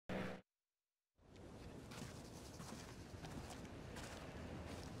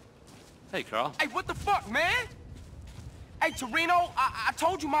Hey, Carl. Hey, what the fuck, man? Hey, Torino, I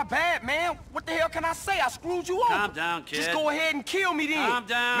told you my bad, man. What the hell can I say? I screwed you over. Calm down, kid. Just go ahead and kill me then. Calm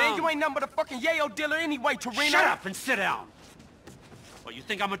down. Man, you ain't nothing but a fucking yayo dealer anyway, Torino. Shut up and sit down. What, you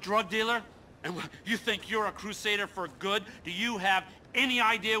think I'm a drug dealer? And you think you're a crusader for good? Do you have any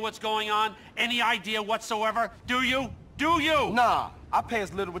idea what's going on? Any idea whatsoever? Do you? Do you? Nah, I pay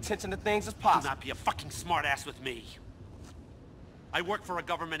as little attention to things as Do possible. not be a fucking smartass with me. I work for a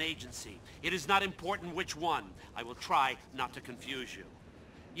government agency. It is not important which one. I will try not to confuse you.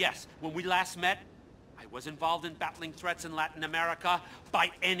 Yes, when we last met, I was involved in battling threats in Latin America by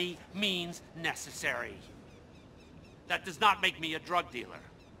any means necessary. That does not make me a drug dealer.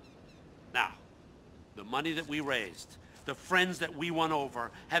 Now, the money that we raised, the friends that we won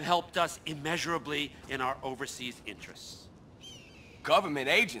over, have helped us immeasurably in our overseas interests. Government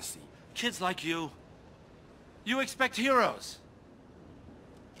agency? Kids like you expect heroes.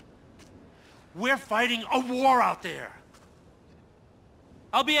 We're fighting a war out there.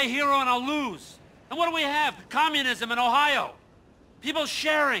 I'll be a hero and I'll lose. And what do we have? Communism in Ohio. People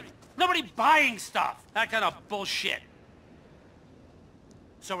sharing. Nobody buying stuff. That kind of bullshit.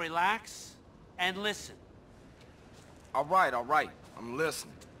 So relax and listen. All right. I'm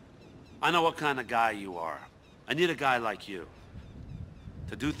listening. I know what kind of guy you are. I need a guy like you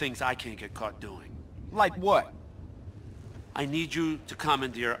to do things I can't get caught doing. Like what? I need you to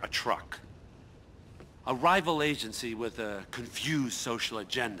commandeer a truck. A rival agency with a confused social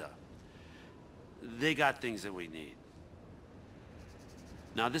agenda. They got things that we need.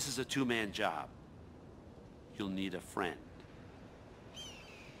 Now, this is a two-man job. You'll need a friend.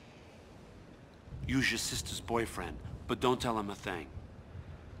 Use your sister's boyfriend, but don't tell him a thing.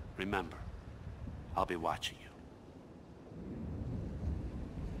 Remember, I'll be watching you.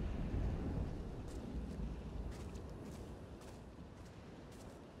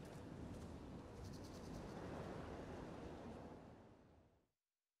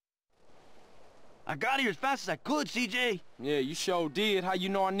 I got here as fast as I could, CJ. Yeah, you sure did. How you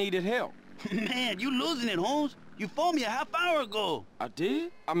know I needed help? Man, you losing it, Holmes. You phoned me a half hour ago. I did?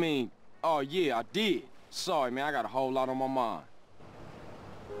 I mean, oh yeah, I did. Sorry, man, I got a whole lot on my mind.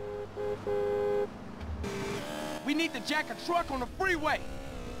 We need to jack a truck on the freeway.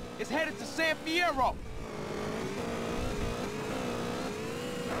 It's headed to San Fierro.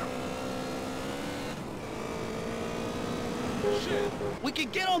 Shit. We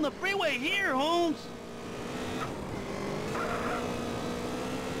can get on the freeway here, Holmes.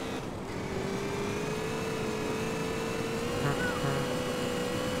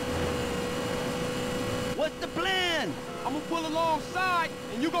 What's the plan? I'm gonna pull alongside,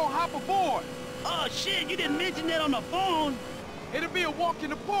 and you gonna hop aboard. Oh, shit, you didn't mention that on the phone. It'll be a walk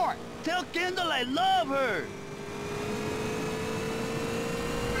in the park. Tell Kendall I love her.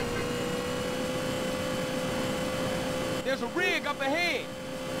 There's a rig up ahead.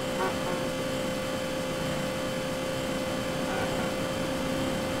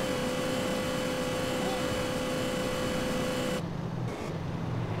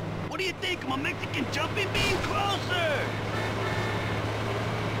 What do you think? I'm a Mexican jumping bean? Closer!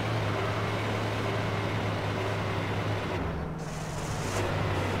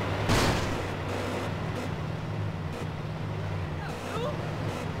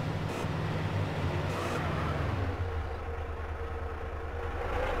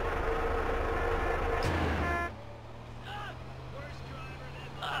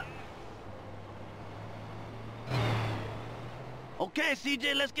 Okay,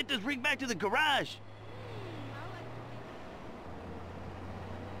 CJ, let's get this rig back to the garage.